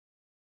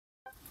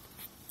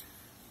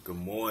Good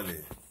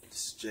morning.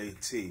 It's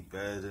JT,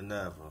 better than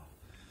ever.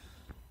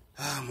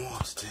 I'm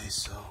off today,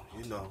 so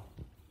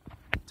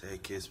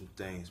take care of some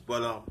things.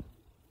 But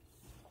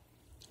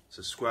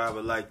subscribe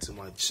and like to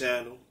my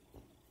channel.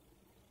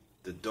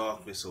 The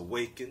Darkness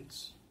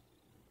Awakens.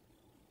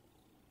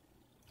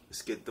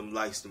 Let's get them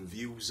likes, them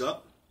views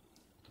up.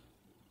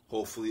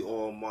 Hopefully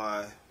all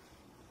my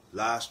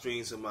live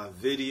streams and my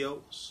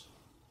videos.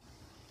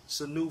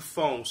 It's a new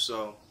phone,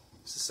 so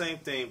it's the same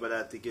thing, but I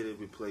have to get it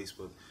replaced.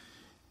 But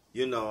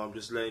I'm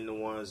just letting the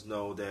ones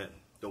know that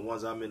the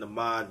ones I'm in the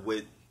mind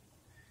with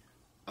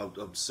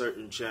of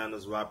certain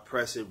channels where I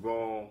press it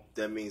wrong,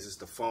 that means it's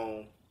the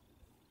phone.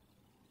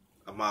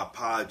 My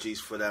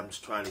apologies for that. I'm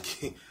just trying to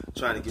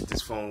get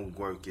this phone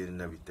working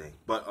and everything.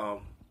 But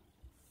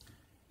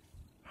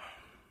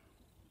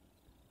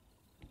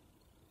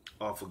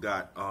I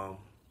forgot.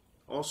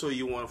 Also,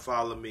 you want to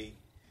follow me,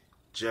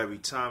 Jerry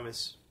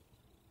Thomas.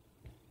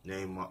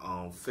 Name my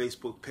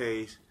Facebook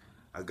page.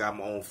 I got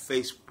my own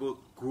Facebook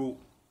group,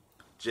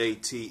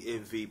 JT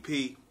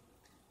MVP.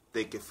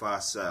 Thinking for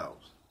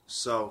ourselves.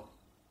 So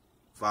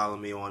follow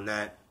me on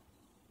that.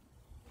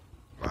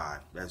 Right,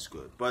 that's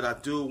good. But I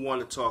do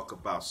want to talk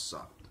about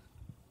something.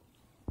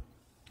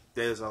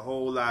 There's a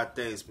whole lot of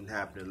things been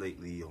happening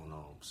lately on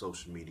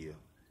social media,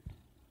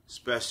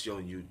 especially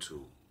on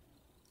YouTube.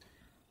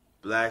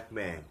 Black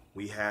man,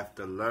 we have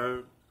to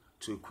learn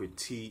to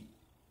critique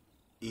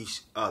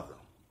each other.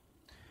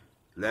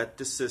 Let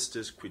the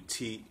sisters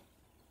critique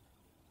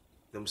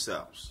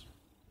themselves.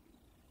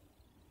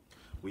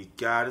 We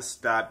gotta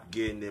stop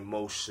getting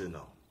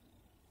emotional.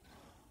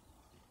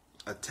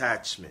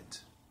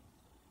 Attachment.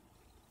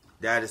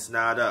 That is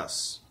not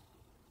us.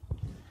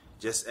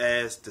 Just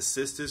as the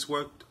sisters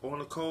worked on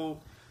the code,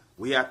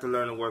 we have to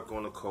learn to work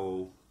on the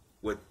code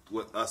with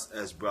us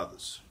as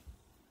brothers.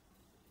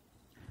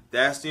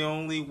 That's the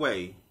only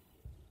way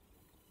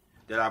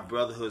that our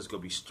brotherhood is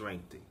going to be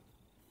strengthened.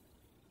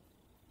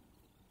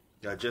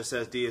 Now, just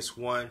as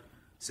DS1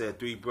 said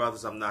 3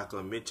 brothers, I'm not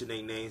going to mention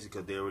their names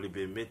because they already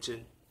been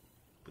mentioned,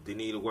 but they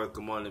need to work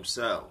among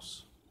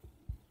themselves.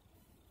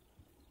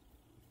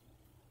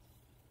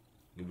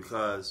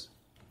 Because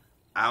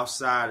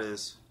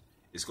outsiders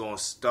is going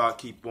to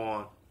keep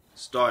on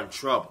starting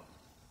trouble.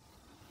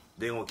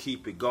 They're going to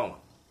keep it going.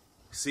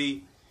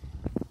 See,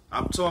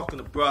 I'm talking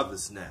to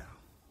brothers now.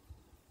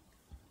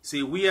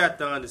 See, we have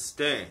to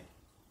understand,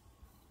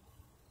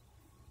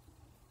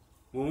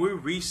 when we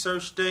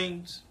research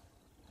things,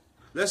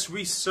 let's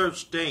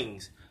research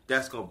things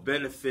that's going to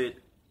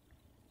benefit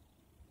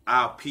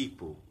our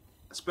people,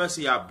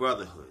 especially our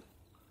brotherhood.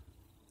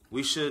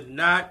 We should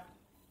not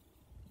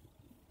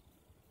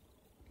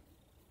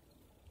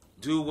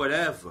do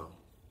whatever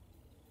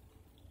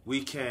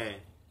we can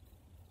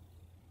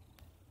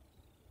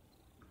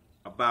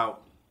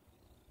about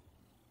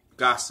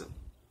gossip.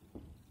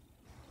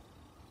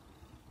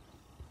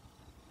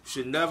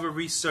 Should never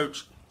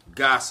research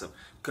gossip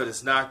because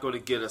it's not going to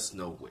get us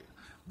nowhere.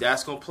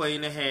 That's going to play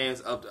in the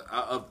hands of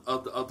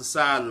the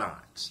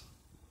sidelines.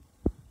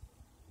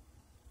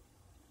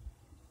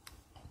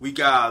 We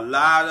got a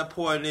lot of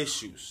important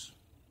issues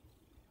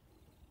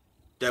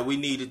that we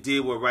need to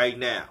deal with right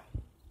now.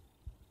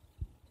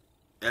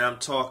 And I'm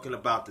talking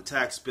about the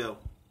tax bill,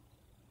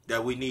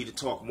 that we need to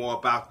talk more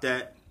about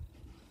that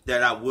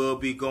I will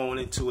be going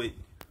into it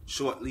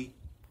shortly.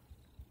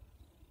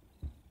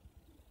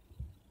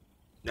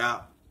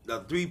 Now, the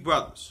 3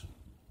 brothers.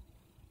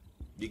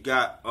 You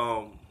got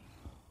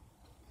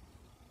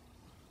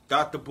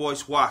Dr.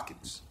 Boyce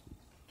Watkins.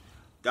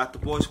 Dr.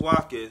 Boyce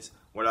Watkins,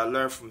 what I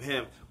learned from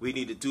him, we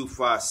need to do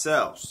for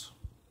ourselves.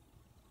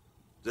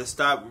 Let's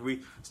stop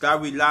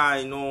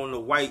relying on the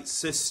white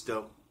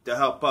system to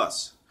help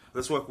us.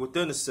 Let's work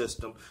within the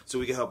system so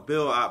we can help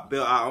build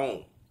our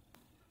own.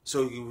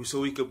 So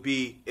we could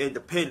be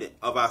independent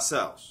of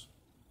ourselves.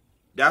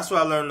 That's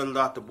what I learned from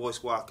Dr.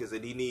 Boyce Watkins,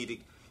 and he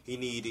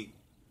needed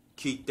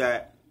keep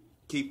that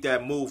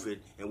moving.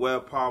 And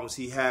whatever problems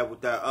he had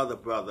with that other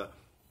brother,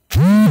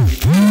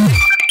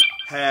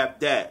 have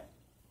that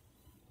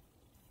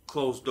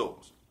closed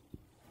doors.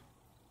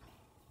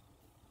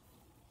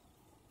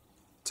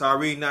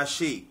 Tariq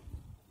Nasheed,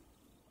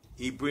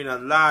 he bring a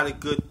lot of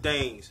good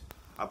things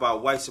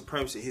about white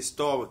supremacy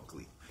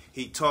historically.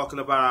 He talking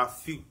about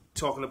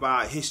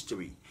our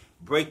history.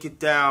 Break it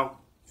down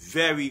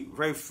very,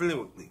 very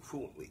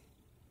fluently.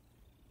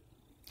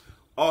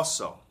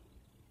 Also,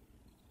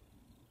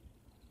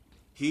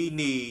 he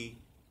need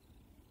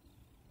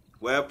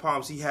whatever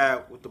problems he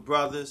had with the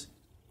brothers,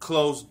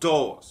 closed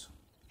doors.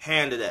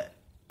 Handle that.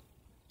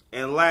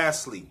 And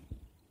lastly,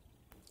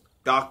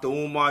 Dr.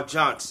 Umar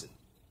Johnson.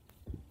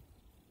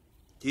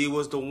 He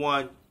was the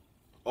one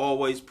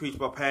always preached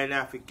about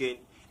Pan-African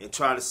and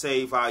trying to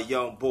save our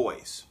young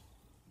boys.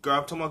 Girl,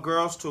 I'm talking about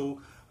girls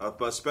too,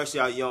 but especially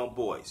our young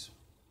boys.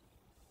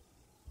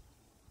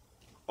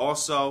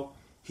 Also,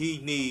 he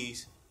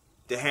needs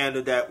to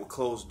handle that with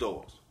closed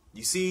doors.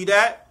 You see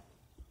that?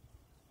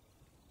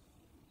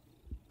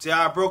 See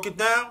how I broke it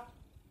down?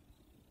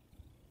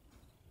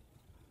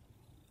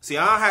 See,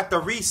 I don't have to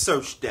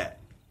research that.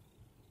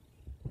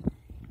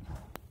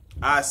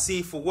 I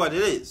see for what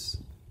it is.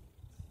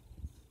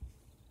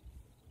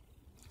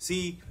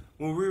 See,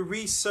 when we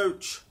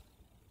research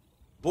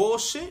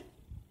bullshit,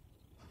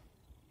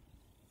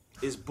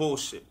 it's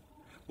bullshit.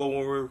 But when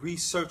we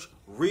research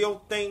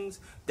real things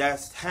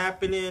that's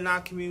happening in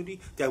our community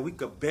that we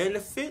could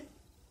benefit,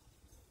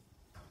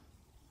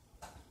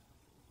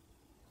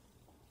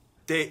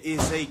 there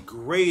is a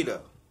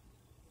greater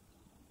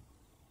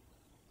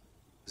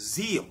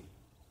zeal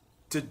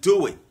to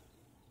do it.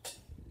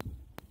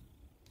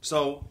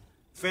 So,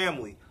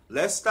 family,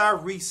 let's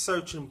start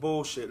researching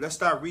bullshit. Let's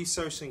start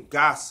researching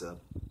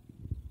gossip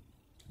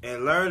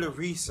and learn to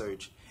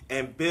research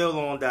and build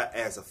on that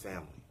as a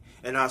family.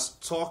 And I was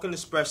talking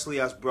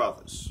especially as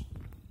brothers.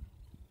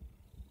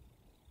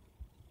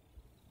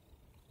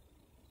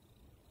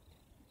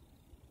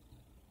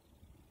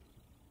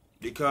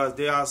 Because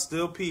there are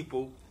still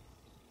people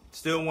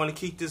still want to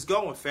keep this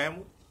going,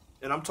 family.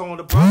 And I'm talking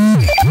to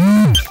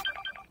brothers.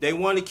 They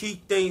want to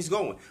keep things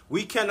going.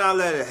 We cannot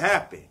let it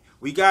happen.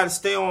 We got to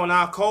stay on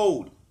our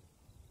code.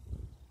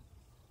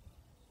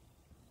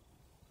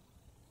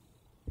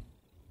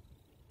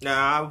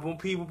 Now, when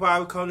people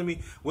probably come to me,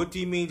 what do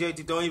you mean,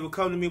 JT? Don't even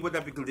come to me with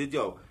that because,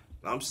 yo,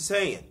 I'm just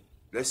saying,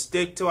 let's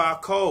stick to our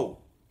code.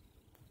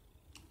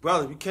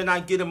 Brother, we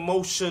cannot get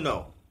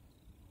emotional.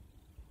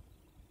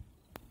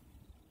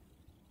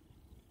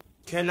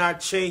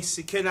 Cannot chase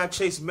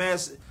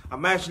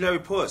imaginary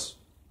puss.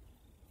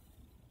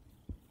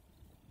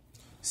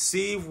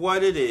 See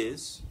what it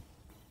is,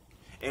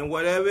 and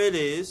whatever it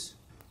is,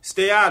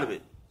 stay out of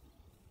it.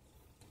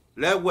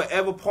 Let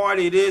whatever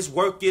party it is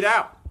work it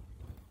out.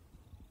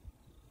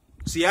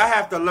 See, I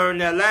have to learn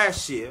that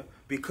last year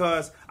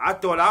because I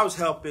thought I was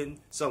helping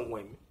some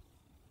women.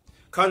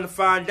 Come to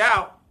find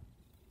out,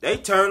 they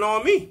turn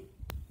on me.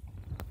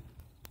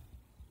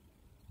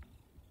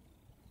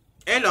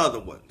 And other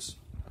ones.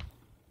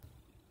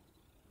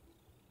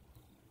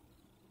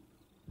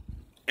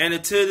 And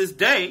until this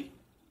day,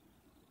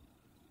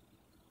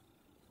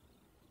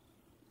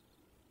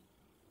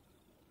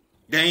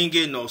 they ain't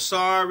getting no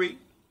sorry.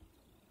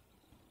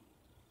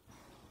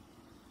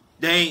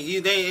 They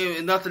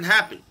ain't nothing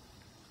happened.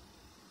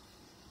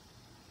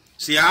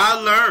 See, I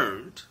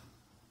learned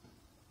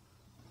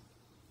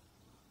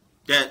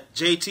that,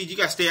 JT, you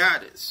got to stay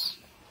out of this.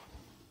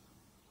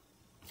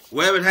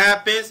 Whatever it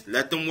happens,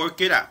 let them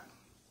work it out.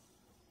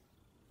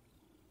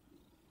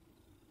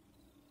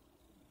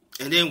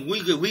 And then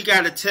we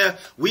gotta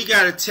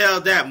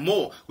tell that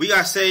more. We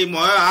gotta say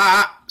more.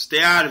 Stay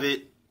out of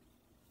it.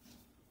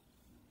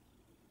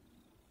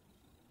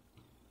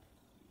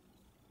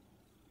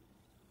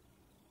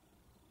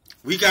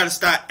 We gotta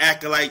start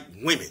acting like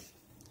women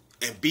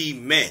and be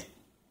men.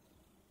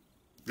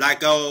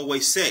 Like I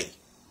always say,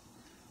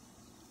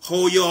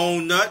 hold your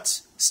own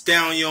nuts, stay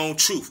on your own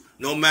truth,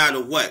 no matter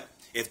what.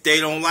 If they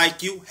don't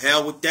like you,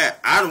 hell with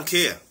that. I don't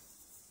care.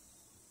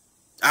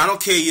 I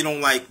don't care you don't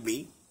like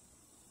me,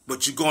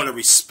 but you're going to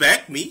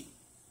respect me.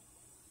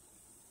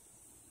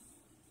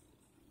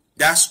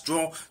 That's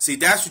strong. See,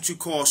 that's what you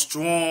call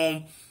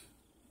strong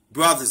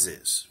brothers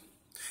is.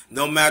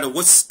 No matter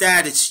what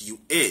status you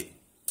in.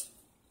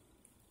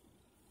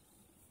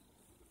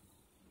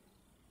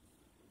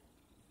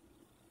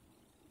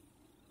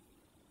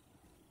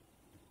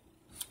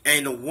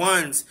 And the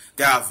ones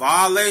that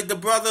violate the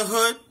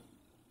brotherhood,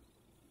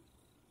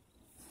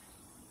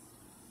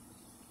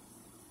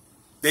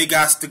 they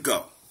got to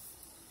go.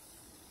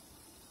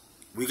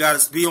 We got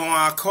to be on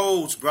our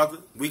codes, brother.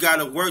 We got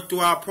to work through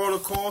our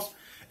protocols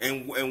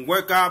and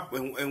work out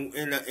in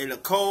the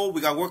code.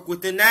 We got to work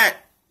within that.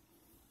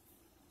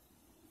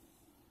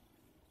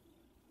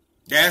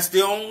 That's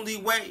the only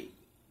way.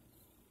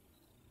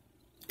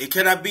 It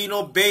cannot be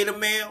no beta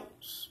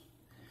males.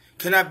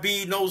 Cannot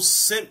be no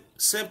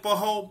simple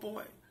hoe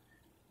boy.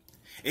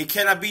 It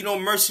cannot be no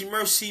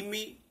mercy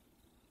me.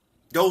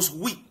 Those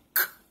weak.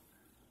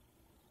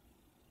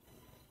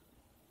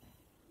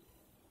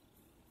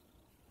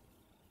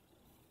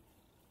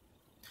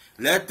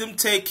 Let them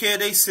take care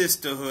of their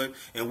sisterhood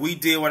and we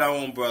deal with our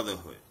own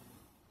brotherhood.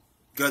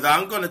 Because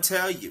I'm going to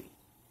tell you,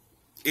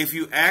 if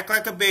you act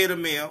like a beta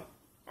male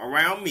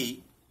around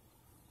me,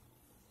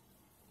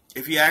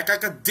 if you act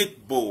like a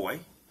dick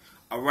boy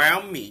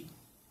around me,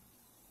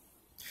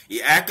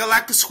 you acting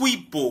like a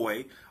sweet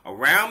boy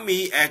around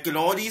me, acting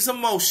all these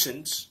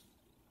emotions,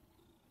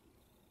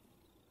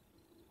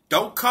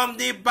 don't come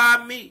there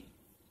by me.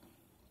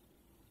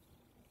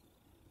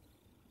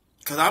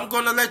 Because I'm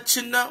going to let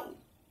you know.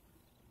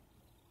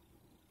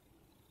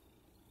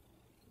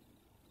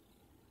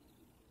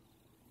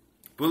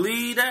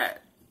 Believe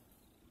that.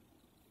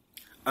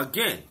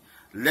 Again,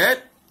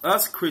 let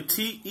us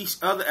critique each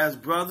other as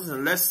brothers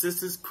and let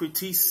sisters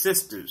critique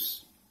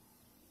sisters.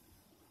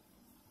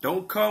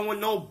 Don't come with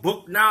no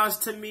book knowledge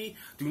to me.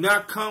 Do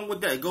not come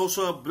with that. It goes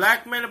for a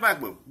black man or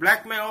black woman.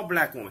 Black man or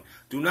black woman.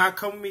 Do not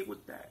come with me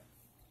with that.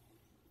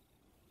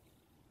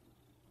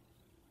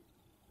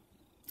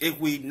 If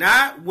we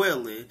not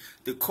willing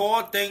to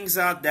call things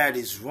out that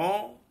is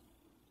wrong,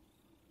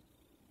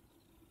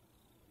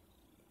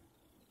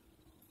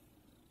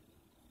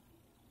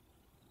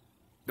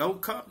 Don't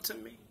come to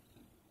me.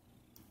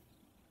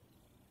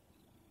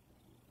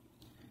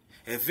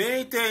 If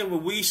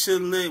anything, we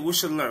should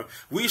learn.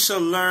 We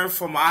should learn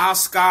from our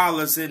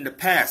scholars in the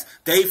past.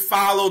 They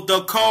followed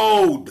the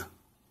code.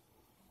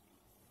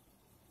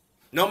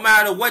 No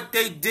matter what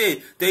they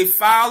did, they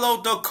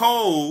followed the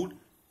code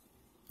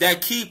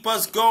that keep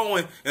us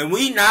going, and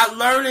we not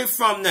learning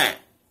from that.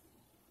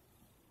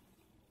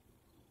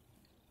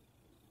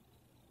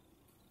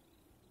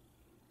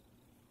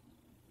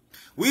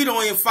 We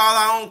don't even follow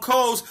our own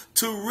codes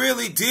to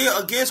really deal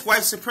against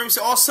white supremacy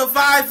or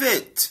survive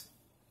it.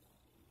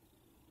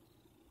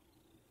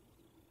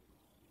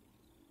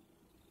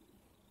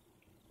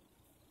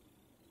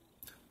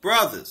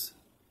 Brothers,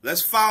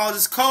 let's follow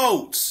these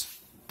codes.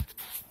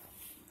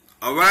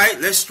 All right,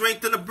 let's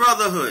strengthen the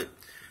brotherhood.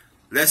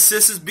 Let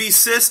sisters be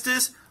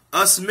sisters.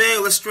 Us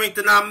men, let's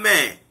strengthen our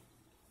men.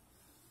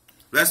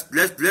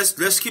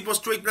 Let's keep on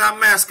strengthening our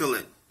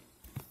masculine.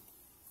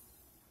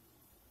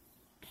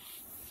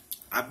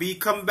 I be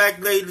coming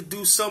back later to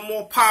do some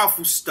more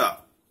powerful stuff.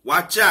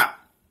 Watch out.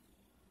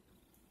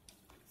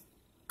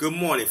 Good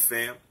morning,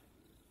 fam.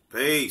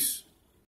 Peace.